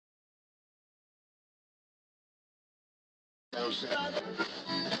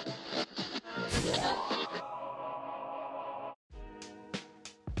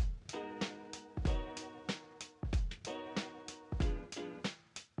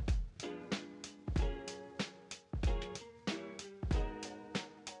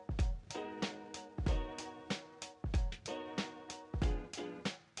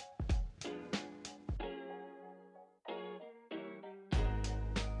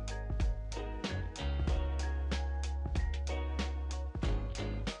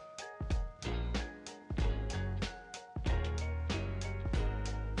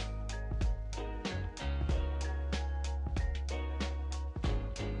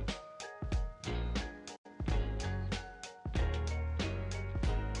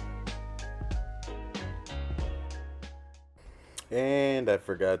And I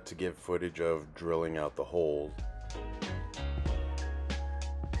forgot to get footage of drilling out the hole.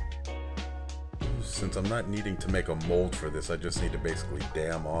 Since I'm not needing to make a mold for this, I just need to basically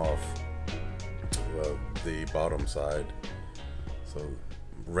dam off the bottom side so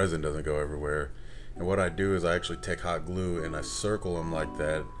resin doesn't go everywhere. And what I do is I actually take hot glue and I circle them like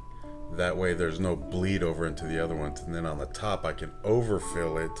that. That way there's no bleed over into the other ones. And then on the top I can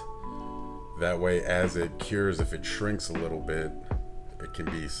overfill it. That way as it cures, if it shrinks a little bit, it can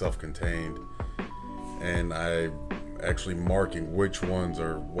be self-contained. And I'm actually marking which ones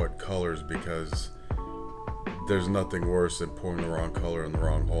are what colors, because there's nothing worse than pouring the wrong color in the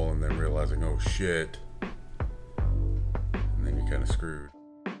wrong hole and then realizing, oh shit, and then you're kind of screwed.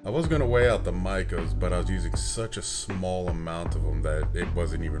 I was going to weigh out the micas, but I was using such a small amount of them that it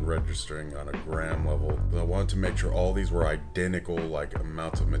wasn't even registering on a gram level. I wanted to make sure all these were identical, like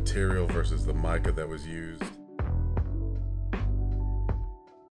amounts of material versus the mica that was used.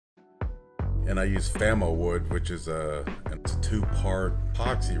 And I use Famo wood, which is a 2-part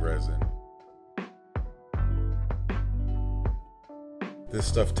epoxy resin. This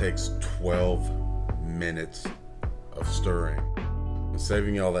stuff takes 12 minutes of stirring. I'm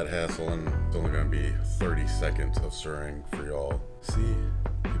saving you all that hassle, and it's only going to be 30 seconds of stirring for y'all. See,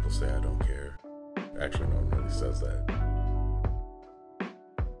 people say I don't care. Actually, no one really says that.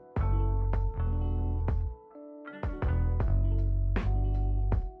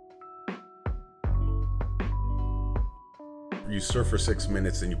 You stir for 6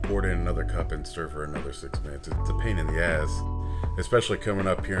 minutes, and you pour it in another cup and stir for another 6 minutes. It's a pain in the ass, especially coming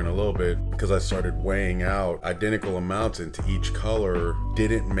up here in a little bit, because I started weighing out identical amounts into each color.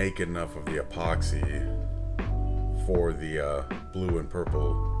 Didn't make enough of the epoxy for the blue and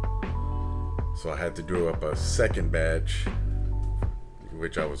purple, so I had to do up a second batch,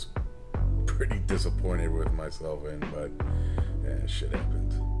 which I was pretty disappointed with myself in, but yeah, shit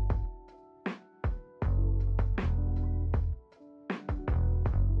happens.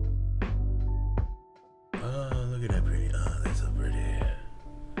 Look at that pretty. Oh, that's so pretty.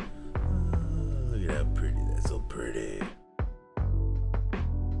 Oh, look at that pretty. That's so pretty.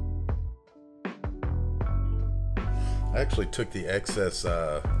 I actually took the excess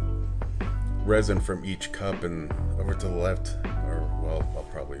resin from each cup and over to the left, or well, I'll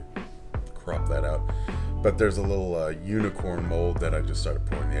probably crop that out. But there's a little unicorn mold that I just started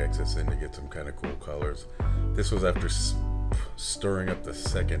pouring the excess in to get some kind of cool colors. This was after stirring up the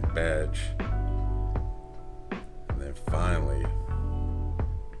second batch. And finally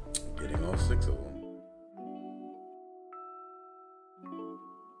getting all 6 of them.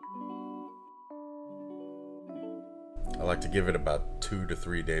 I like to give it about 2 to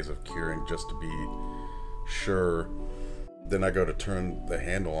 3 days of curing just to be sure. Then I go to turn the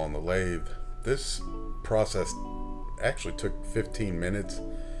handle on the lathe. This process actually took 15 minutes.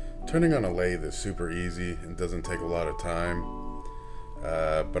 Turning on a lathe is super easy and doesn't take a lot of time.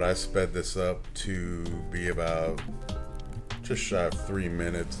 But I sped this up to be about just shy of 3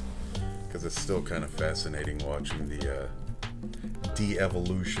 minutes, because it's still kind of fascinating watching the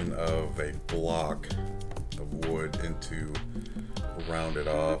de-evolution of a block of wood into rounded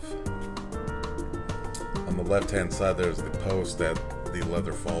off. On the left hand side there's the post that the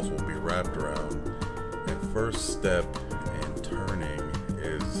leather falls will be wrapped around. And first step in turning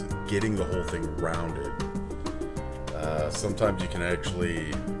is getting the whole thing rounded. Sometimes you can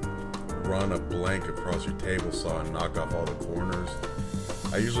actually run a blank across your table saw and knock off all the corners.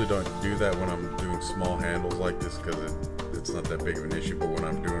 I usually don't do that when I'm doing small handles like this, because it's not that big of an issue, but when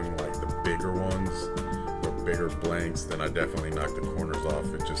I'm doing like the bigger ones or bigger blanks, then I definitely knock the corners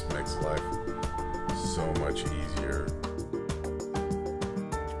off. It just makes life so much easier.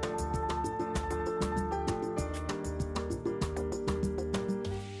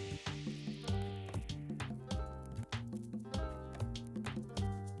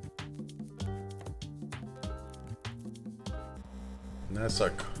 And I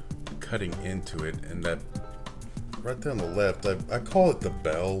start cutting into it, and that right there on the left, I call it the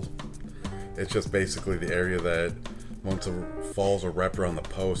bell. It's just basically the area that once the falls are wrapped around the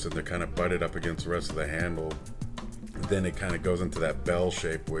post and they're kind of butted up against the rest of the handle, then it kind of goes into that bell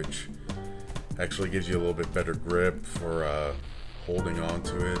shape, which actually gives you a little bit better grip for holding on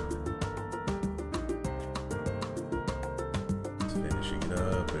to it. Just finishing it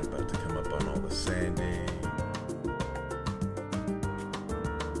up and about to come up on all the sanding.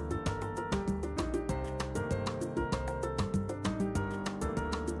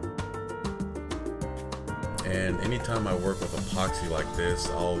 And anytime I work with epoxy like this,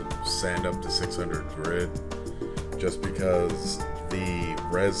 I'll sand up to 600 grit, just because the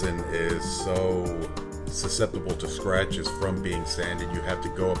resin is so susceptible to scratches from being sanded. You have to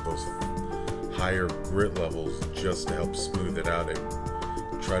go up those higher grit levels just to help smooth it out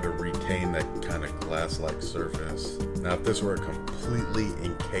and try to retain that kind of glass-like surface. Now, if this were completely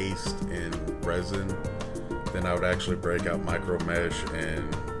encased in resin, then I would actually break out micro mesh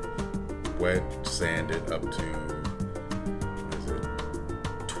and wet sand it up to, what is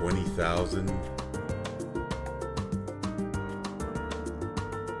it, 20,000.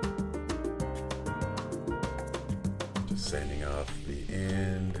 Just sanding off the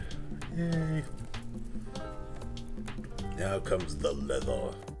end. Yay. Now comes the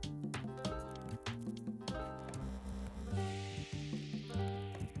leather.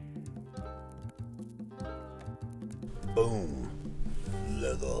 Boom.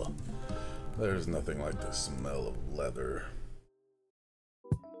 Leather. There's nothing like the smell of leather.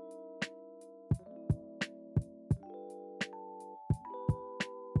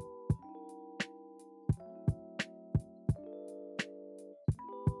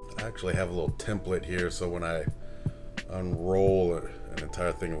 I actually have a little template here, so when I unroll an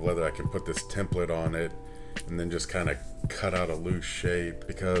entire thing of leather, I can put this template on it and then just kind of cut out a loose shape,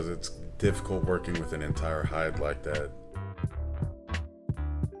 because it's difficult working with an entire hide like that.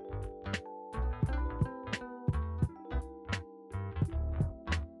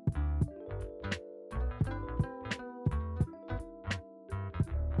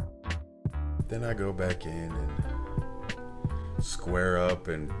 Then I go back in and square up,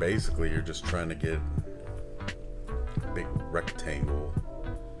 and basically you're just trying to get a big rectangle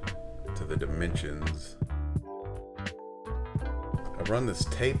to the dimensions. I run this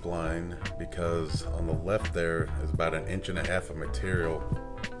tape line because on the left there is about 1.5 inches of material,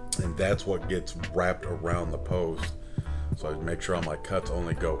 and that's what gets wrapped around the post. So I make sure all my cuts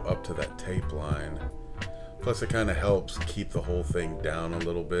only go up to that tape line. Plus it kind of helps keep the whole thing down a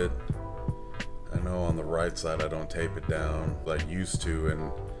little bit. I know on the right side I don't tape it down like I used to, and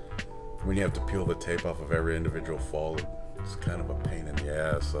when you have to peel the tape off of every individual fall, it's kind of a pain in the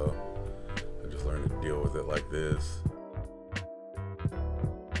ass, so I just learned to deal with it like this.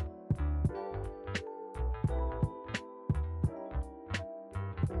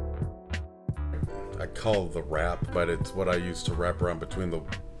 I call it the wrap, but it's what I use to wrap around between the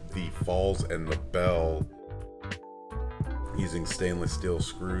falls and the bell, using stainless steel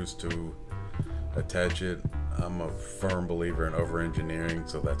screws to attach it. I'm a firm believer in over-engineering,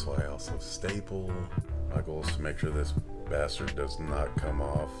 so that's why I also staple. My goal is to make sure this bastard does not come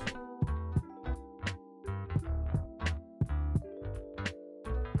off.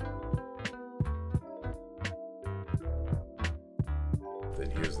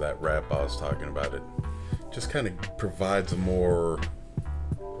 Then here's that wrap I was talking about. It just kind of provides a more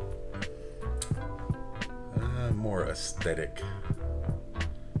aesthetic,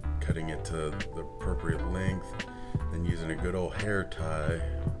 cutting it to the appropriate length, then using a good old hair tie.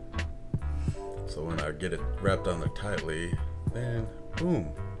 So when I get it wrapped on there tightly, then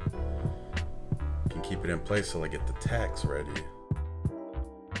boom, can keep it in place till I get the tacks ready.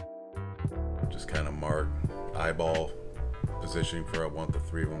 Just kind of mark eyeball positioning for where I want the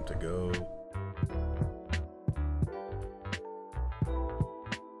 3 of them to go.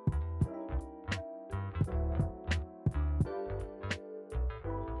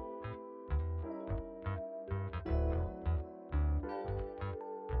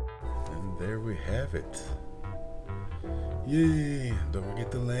 There we have it. Yay! Don't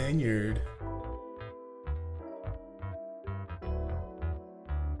forget the lanyard.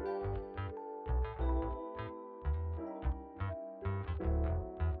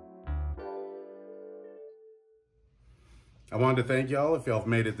 I wanted to thank y'all if y'all have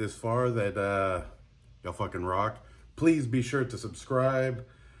made it this far, that y'all fucking rock. Please be sure to subscribe,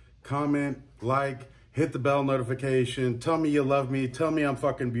 comment, like, hit the bell notification, tell me you love me, tell me I'm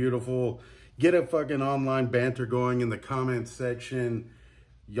fucking beautiful, get a fucking online banter going in the comments section.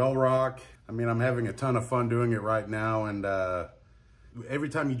 Y'all rock. I mean, I'm having a ton of fun doing it right now, and Every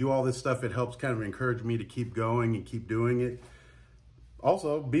time you do all this stuff, it helps kind of encourage me to keep going and keep doing it.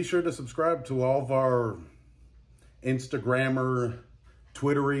 Also, be sure to subscribe to all of our Instagrammer,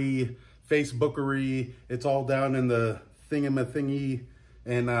 Twittery, Facebookery. It's all down in the thingy.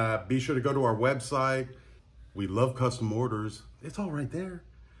 And be sure to go to our website. We love custom orders. It's all right there.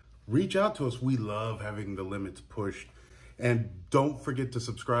 Reach out to us. We love having the limits pushed. And don't forget to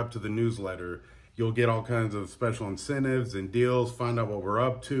subscribe to the newsletter. You'll get all kinds of special incentives and deals, find out what we're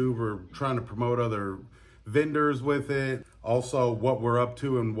up to. We're trying to promote other vendors with it. Also, what we're up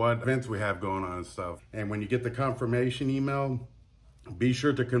to and what events we have going on and stuff. And when you get the confirmation email, be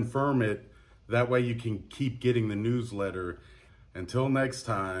sure to confirm it. That way you can keep getting the newsletter. Until next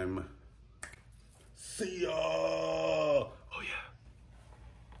time, see ya! Oh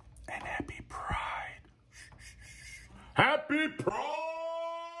yeah. And happy Pride. Happy Pride!